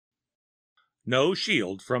No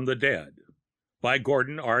Shield from the Dead by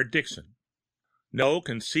Gordon R. Dickson. No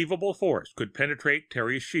conceivable force could penetrate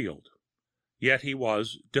Terri's shield, yet he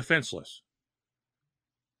was defenseless.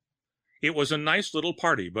 It was a nice little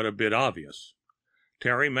party, but a bit obvious.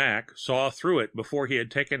 Terri Mack saw through it before he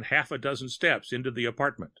had taken half a dozen steps into the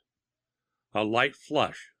apartment. A light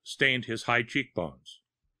flush stained his high cheekbones.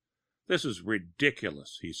 "This is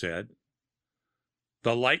ridiculous," he said.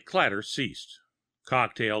 The light clatter ceased.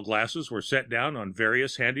 Cocktail glasses were set down on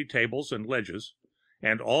various handy tables and ledges,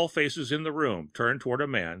 and all faces in the room turned toward a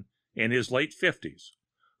man in his late 50s,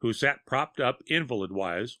 who sat propped up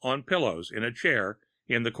invalid-wise on pillows in a chair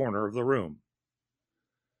in the corner of the room.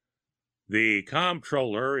 "The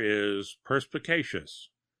comptroller is perspicacious,"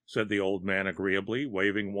 said the old man agreeably,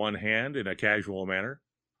 waving one hand in a casual manner.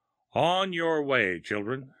 "On your way,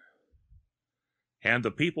 children." And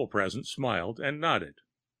the people present smiled and nodded.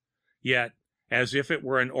 Yet, as if it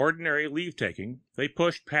were an ordinary leave-taking, they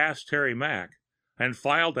pushed past Terri Mack and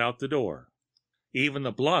filed out the door. Even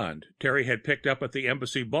the blonde Terri had picked up at the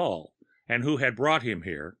embassy ball, and who had brought him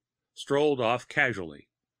here, strolled off casually,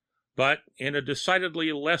 but in a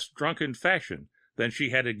decidedly less drunken fashion than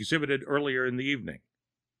she had exhibited earlier in the evening.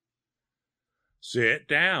 "Sit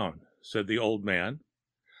down," said the old man.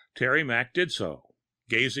 Terri Mack did so,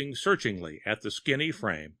 gazing searchingly at the skinny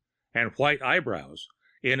frame and white eyebrows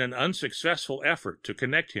in an unsuccessful effort to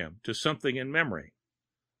connect him to something in memory.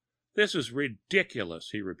 "This is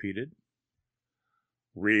ridiculous," he repeated.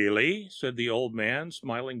 "Really?" said the old man,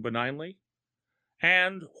 smiling benignly.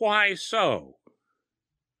 "And why so?"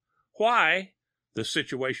 "Why?" The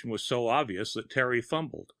situation was so obvious that Terri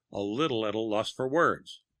fumbled, a little at a loss for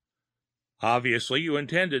words. "Obviously you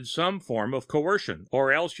intended some form of coercion,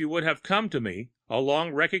 or else you would have come to me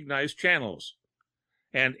along recognized channels.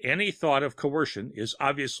 And any thought of coercion is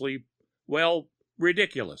obviously, well,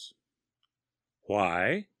 ridiculous."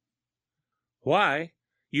 "Why?" "Why?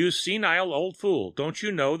 You senile old fool, don't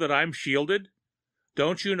you know that I'm shielded?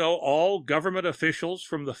 Don't you know all government officials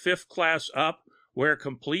from the 5th class up wear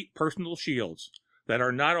complete personal shields that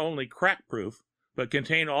are not only crack-proof, but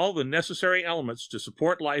contain all the necessary elements to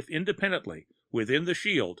support life independently within the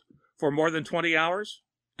shield for more than 20 hours?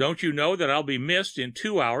 Don't you know that I'll be missed in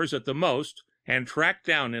 2 hours at the most and tracked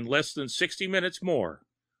down in less than 60 minutes more?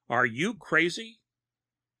 Are you crazy?"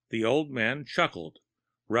 The old man chuckled,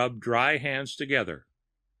 rubbed dry hands together.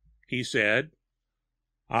 He said,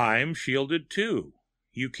 "I'm shielded too.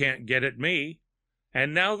 You can't get at me.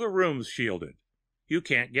 And now the room's shielded. You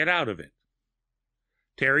can't get out of it."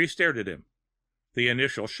 Terri stared at him. The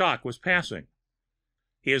initial shock was passing.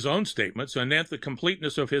 His own statements anent the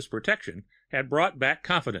completeness of his protection had brought back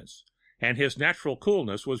confidence, and his natural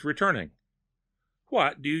coolness was returning.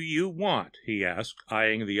 "What do you want?" he asked,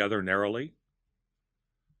 eyeing the other narrowly.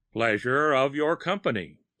 "Pleasure of your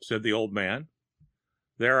company," said the old man.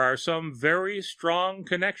 "There are some very strong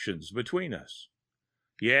connections between us.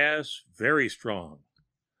 Yes, very strong.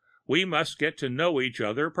 We must get to know each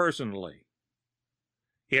other personally."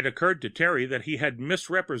 It occurred to Terri that he had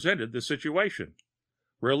misrepresented the situation.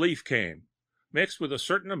 Relief came, mixed with a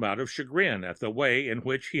certain amount of chagrin at the way in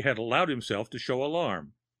which he had allowed himself to show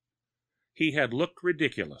alarm. He had looked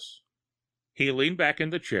ridiculous. He leaned back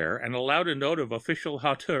in the chair and allowed a note of official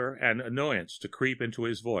hauteur and annoyance to creep into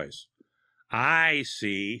his voice. "I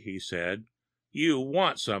see," he said. "You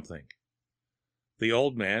want something." The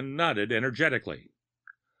old man nodded energetically.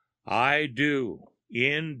 "I do.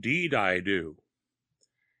 Indeed I do.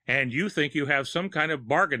 And you think you have some kind of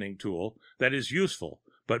bargaining tool that is useful,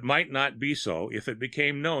 but might not be so if it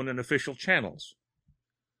became known in official channels."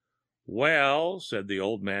 "Well," said the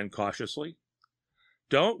old man cautiously.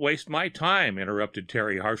 "Don't waste my time," interrupted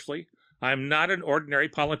Terri harshly. "I'm not an ordinary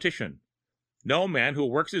politician. No man who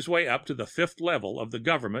works his way up to the 5th level of the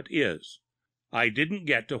government is. I didn't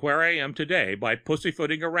get to where I am today by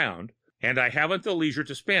pussyfooting around, and I haven't the leisure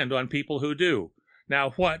to spend on people who do.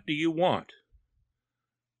 Now what do you want?"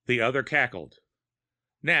 The other cackled.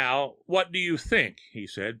 "Now, what do you think?" he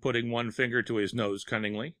said, putting one finger to his nose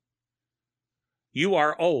cunningly. "You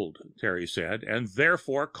are old," Terri said, "and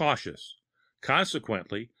therefore cautious.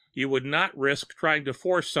 Consequently, you would not risk trying to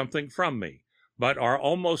force something from me, but are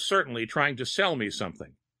almost certainly trying to sell me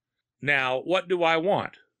something. Now, what do I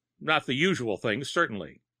want? Not the usual things,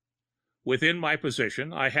 certainly. Within my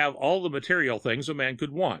position, I have all the material things a man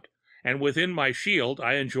could want, and within my shield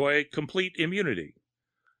I enjoy complete immunity.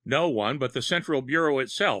 No one but the Central Bureau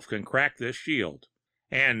itself can crack this shield,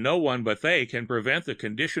 and no one but they can prevent the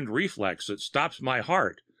conditioned reflex that stops my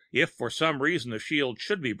heart if for some reason the shield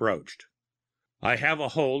should be broached. I have a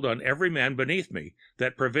hold on every man beneath me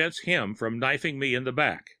that prevents him from knifing me in the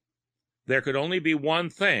back. There could only be one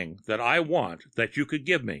thing that I want that you could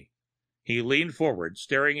give me." He leaned forward,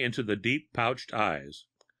 staring into the deep pouched eyes.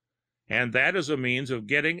 "And that is a means of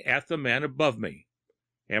getting at the men above me.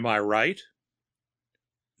 Am I right?"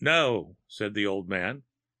 "No," said the old man.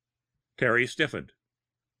 Terry stiffened.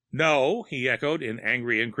 "No?" he echoed in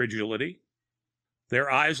angry incredulity.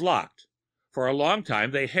 Their eyes locked. For a long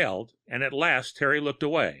time they held, and at last Terry looked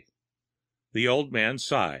away. The old man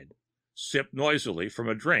sighed, sipped noisily from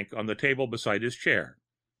a drink on the table beside his chair.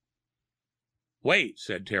 "Wait,"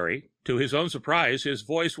 said Terry. To his own surprise, his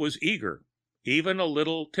voice was eager, even a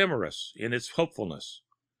little timorous in its hopefulness.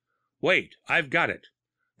 "Wait, I've got it.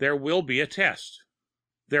 There will be a test.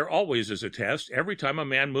 There always is a test every time a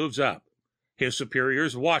man moves up. His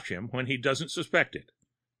superiors watch him when he doesn't suspect it.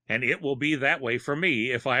 And it will be that way for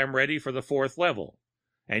me if I am ready for the fourth level.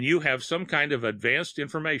 And you have some kind of advanced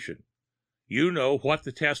information. You know what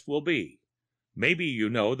the test will be. Maybe you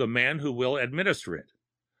know the man who will administer it.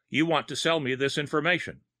 You want to sell me this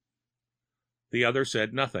information." The other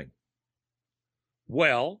said nothing.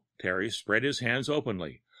 "Well," Terry spread his hands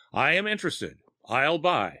openly, "I am interested. I'll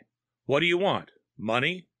buy. What do you want?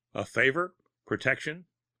 Money? A favor? Protection?"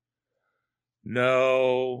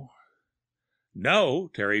 "No." "No?"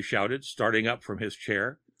 Terry shouted, starting up from his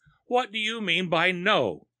chair. "What do you mean by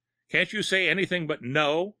no? Can't you say anything but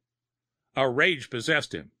no?" A rage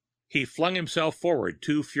possessed him. He flung himself forward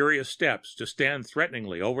 2 furious steps to stand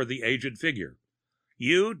threateningly over the aged figure.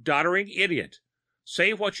 "You doddering idiot!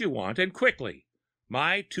 Say what you want, and quickly.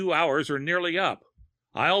 My 2 hours are nearly up.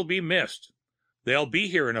 I'll be missed. They'll be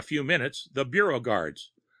here in a few minutes, the bureau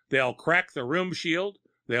guards. They'll crack the room shield,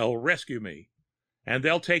 they'll rescue me. And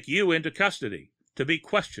they'll take you into custody, to be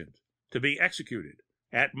questioned, to be executed,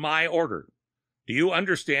 at my order. Do you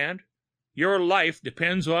understand? Your life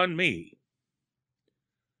depends on me."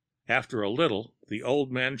 After a little, the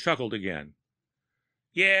old man chuckled again.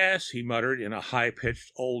 "Yes," he muttered in a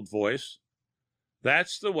high-pitched old voice.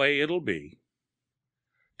 "That's the way it'll be."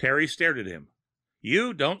 Terry stared at him.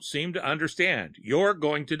 "You don't seem to understand. You're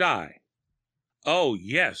going to die." "Oh,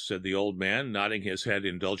 yes," said the old man, nodding his head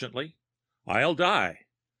indulgently. "I'll die.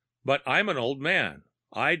 But I'm an old man.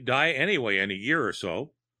 I'd die anyway in a year or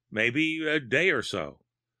so, maybe a day or so.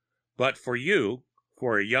 But for you,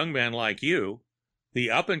 for a young man like you, the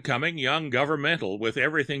up-and-coming young governmental with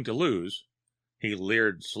everything to lose," he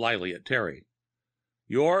leered slyly at Terry,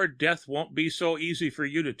 "your death won't be so easy for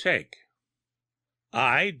you to take."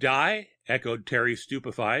 "I die?" echoed Terry,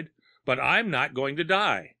 stupefied. "But I'm not going to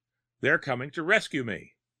die. They're coming to rescue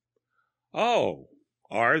me." "Oh,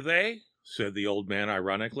 are they?" said the old man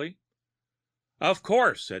ironically. "Of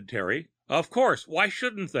course," said Terry. "Of course. Why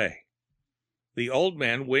shouldn't they?" The old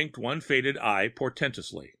man winked one faded eye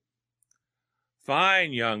portentously.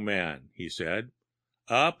 "Fine young man," he said.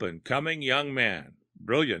 "Up-and-coming young man.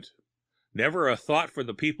 Brilliant. Never a thought for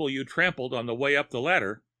the people you trampled on the way up the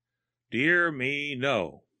ladder. Dear me,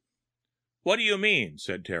 no." "What do you mean?"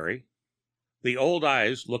 said Terry. The old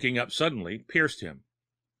eyes, looking up suddenly, pierced him.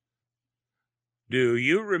 "Do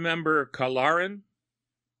you remember Kalarin?"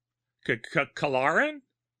 "Kalarin?"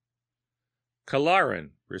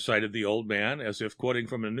 "Kalarin," recited the old man, as if quoting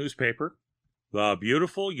from a newspaper. "The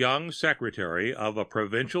beautiful young secretary of a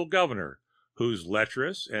provincial governor whose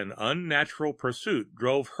lecherous and unnatural pursuit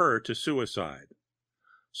drove her to suicide.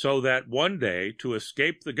 So that one day, to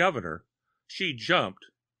escape the governor, she jumped,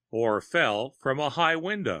 or fell, from a high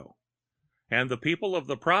window. And the people of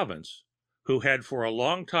the province, who had for a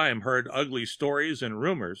long time heard ugly stories and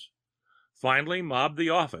rumors, finally mobbed the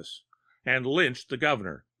office and lynched the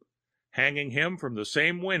governor, hanging him from the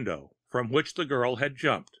same window from which the girl had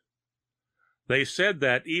jumped. They said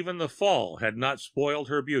that even the fall had not spoiled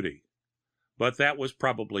her beauty, but that was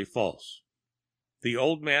probably false." The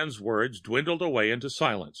old man's words dwindled away into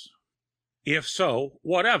silence. "If so,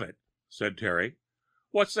 what of it?" said Terry.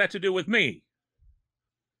 "What's that to do with me?"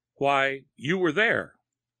 "Why, you were there.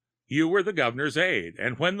 You were the governor's aide,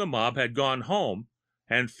 and when the mob had gone home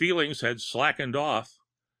and feelings had slackened off,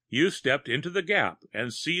 you stepped into the gap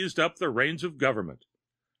and seized up the reins of government,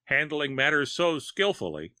 handling matters so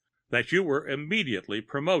skillfully that you were immediately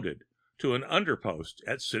promoted to an underpost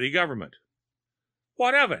at city government."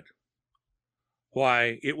 "What of it?"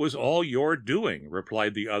 "Why, it was all your doing,"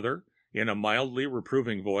 replied the other in a mildly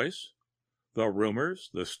reproving voice. "The rumors,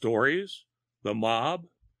 the stories, the mob,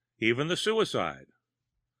 even the suicide.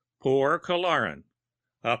 Poor Kalarin,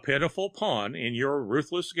 a pitiful pawn in your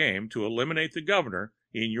ruthless game to eliminate the governor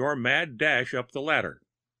in your mad dash up the ladder."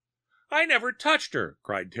 "I never touched her!"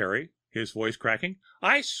 cried Terry, his voice cracking.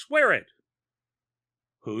 "I swear it!"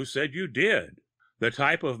 "Who said you did? The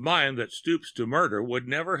type of mind that stoops to murder would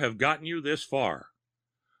never have gotten you this far.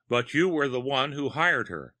 But you were the one who hired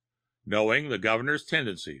her, knowing the governor's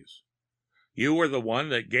tendencies. You were the one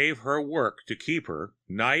that gave her work to keep her,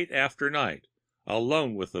 night after night,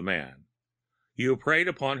 alone with the man. You preyed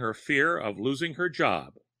upon her fear of losing her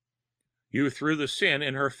job. You threw the sin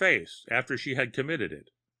in her face after she had committed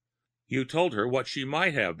it. You told her what she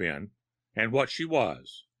might have been, and what she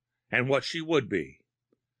was, and what she would be.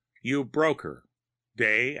 You broke her,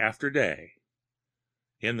 day after day.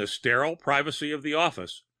 In the sterile privacy of the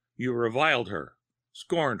office, you reviled her,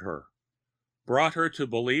 scorned her, brought her to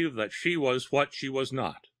believe that she was what she was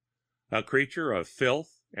not, a creature of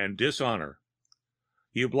filth and dishonor.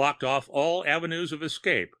 You blocked off all avenues of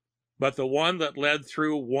escape but the one that led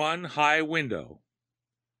through one high window.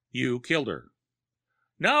 You killed her.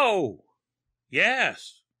 No!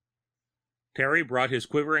 Yes! Terri brought his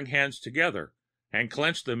quivering hands together and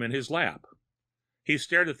clenched them in his lap. He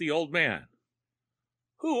stared at the old man.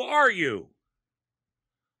 Who are you?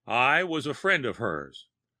 I was a friend of hers.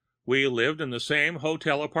 We lived in the same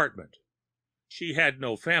hotel apartment. She had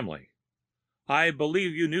no family. I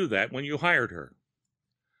believe you knew that when you hired her.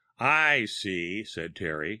 I see, said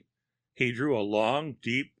Terri. He drew a long,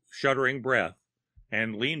 deep, shuddering breath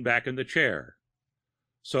and leaned back in the chair.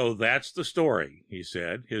 So that's the story, he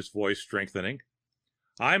said, his voice strengthening.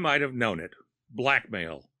 I might have known it.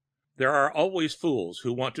 Blackmail. There are always fools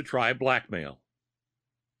who want to try blackmail.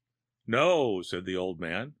 No, said the old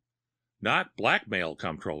man. Not blackmail,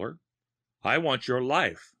 Comptroller. I want your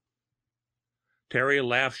life. Terri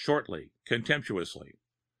laughed shortly, contemptuously.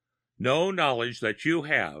 No knowledge that you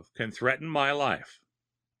have can threaten my life.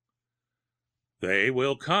 They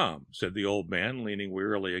will come, said the old man, leaning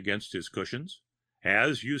wearily against his cushions.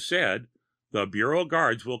 As you said, the Bureau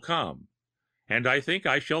guards will come, and I think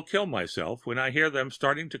I shall kill myself when I hear them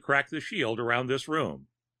starting to crack the shield around this room.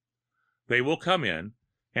 They will come in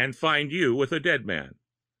and find you with a dead man.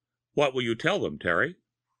 What will you tell them, Terri?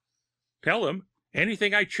 Tell them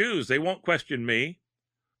anything I choose. They won't question me.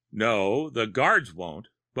 No, the guards won't,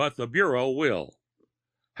 but the Bureau will.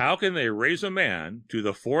 How can they raise a man to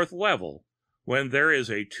the 4th level when there is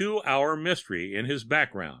a 2-hour mystery in his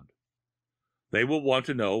background? They will want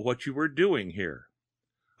to know what you were doing here.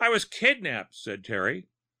 I was kidnapped, said Terri.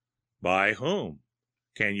 By whom?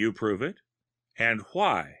 Can you prove it? And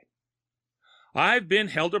why? I've been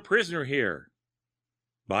held a prisoner here.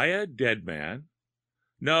 By a dead man?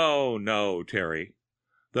 No, no, Terri.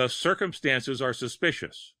 The circumstances are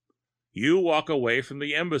suspicious. You walk away from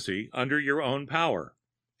the embassy under your own power,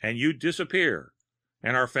 and you disappear,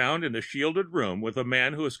 and are found in a shielded room with a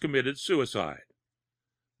man who has committed suicide.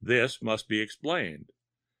 This must be explained,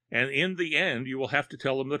 and in the end you will have to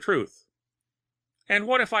tell them the truth. And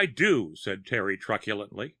what if I do? Said Terri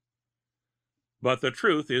truculently. But the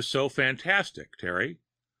truth is so fantastic, Terri,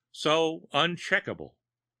 so uncheckable.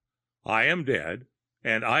 I am dead,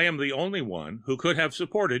 and I am the only one who could have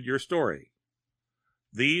supported your story.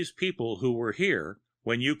 These people who were here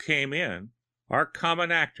when you came in are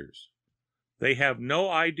common actors. They have no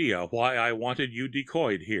idea why I wanted you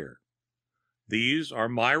decoyed here. These are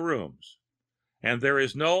my rooms, and there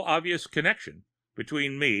is no obvious connection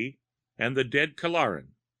between me and the dead Kalaran.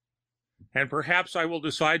 And perhaps I will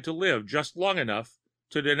decide to live just long enough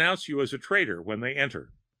to denounce you as a traitor when they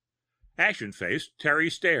enter. Ashen-faced, Terri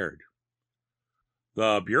stared.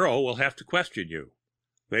 The Bureau will have to question you.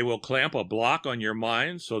 They will clamp a block on your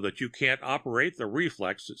mind so that you can't operate the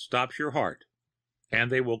reflex that stops your heart. And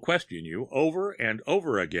they will question you over and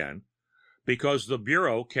over again because the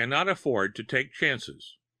Bureau cannot afford to take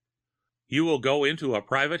chances. You will go into a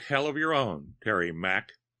private hell of your own, Terri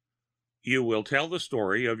Mack. You will tell the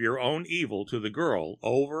story of your own evil to the girl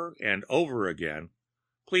over and over again,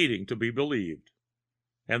 pleading to be believed.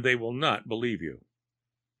 And they will not believe you.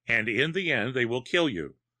 And in the end they will kill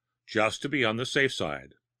you, just to be on the safe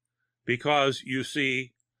side. Because, you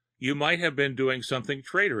see, you might have been doing something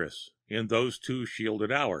traitorous in those 2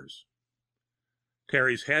 shielded hours.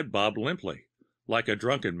 Terri's head bobbed limply, like a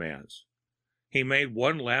drunken man's. He made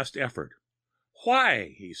one last effort.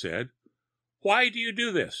 Why? He said. Why do you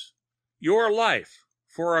do this? Your life,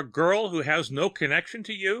 for a girl who has no connection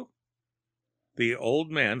to you? The old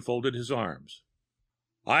man folded his arms.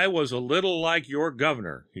 I was a little like your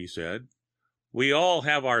governor, he said. We all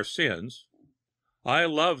have our sins. I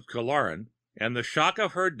loved Kalaran, and the shock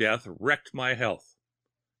of her death wrecked my health.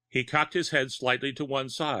 He cocked his head slightly to one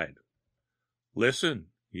side. Listen,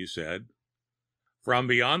 he said. From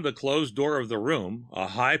beyond the closed door of the room, a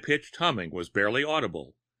high-pitched humming was barely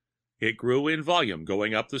audible. It grew in volume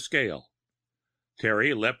going up the scale.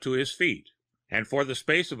 Terri leapt to his feet and for the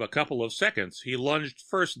space of a couple of seconds he lunged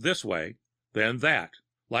first this way, then that,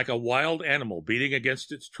 like a wild animal beating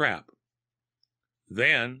against its trap.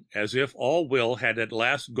 Then, as if all will had at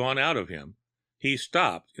last gone out of him, he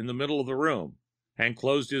stopped in the middle of the room and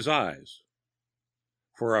closed his eyes.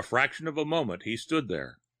 For a fraction of a moment he stood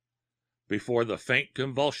there, before the faint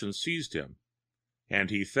convulsion seized him, and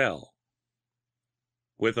he fell.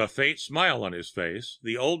 With a faint smile on his face,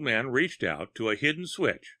 the old man reached out to a hidden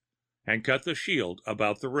switch and cut the shield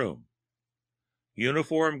about the room.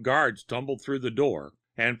 Uniformed guards tumbled through the door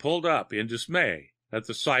and pulled up in dismay at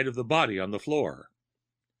the sight of the body on the floor.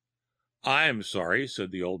 "I'm sorry,"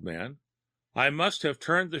 said the old man. "I must have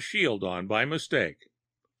turned the shield on by mistake.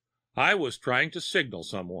 I was trying to signal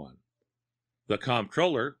someone. The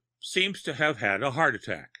comptroller seems to have had a heart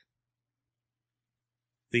attack."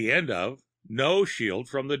 The end of No Shield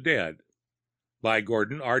from the Dead by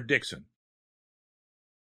Gordon R. Dickson.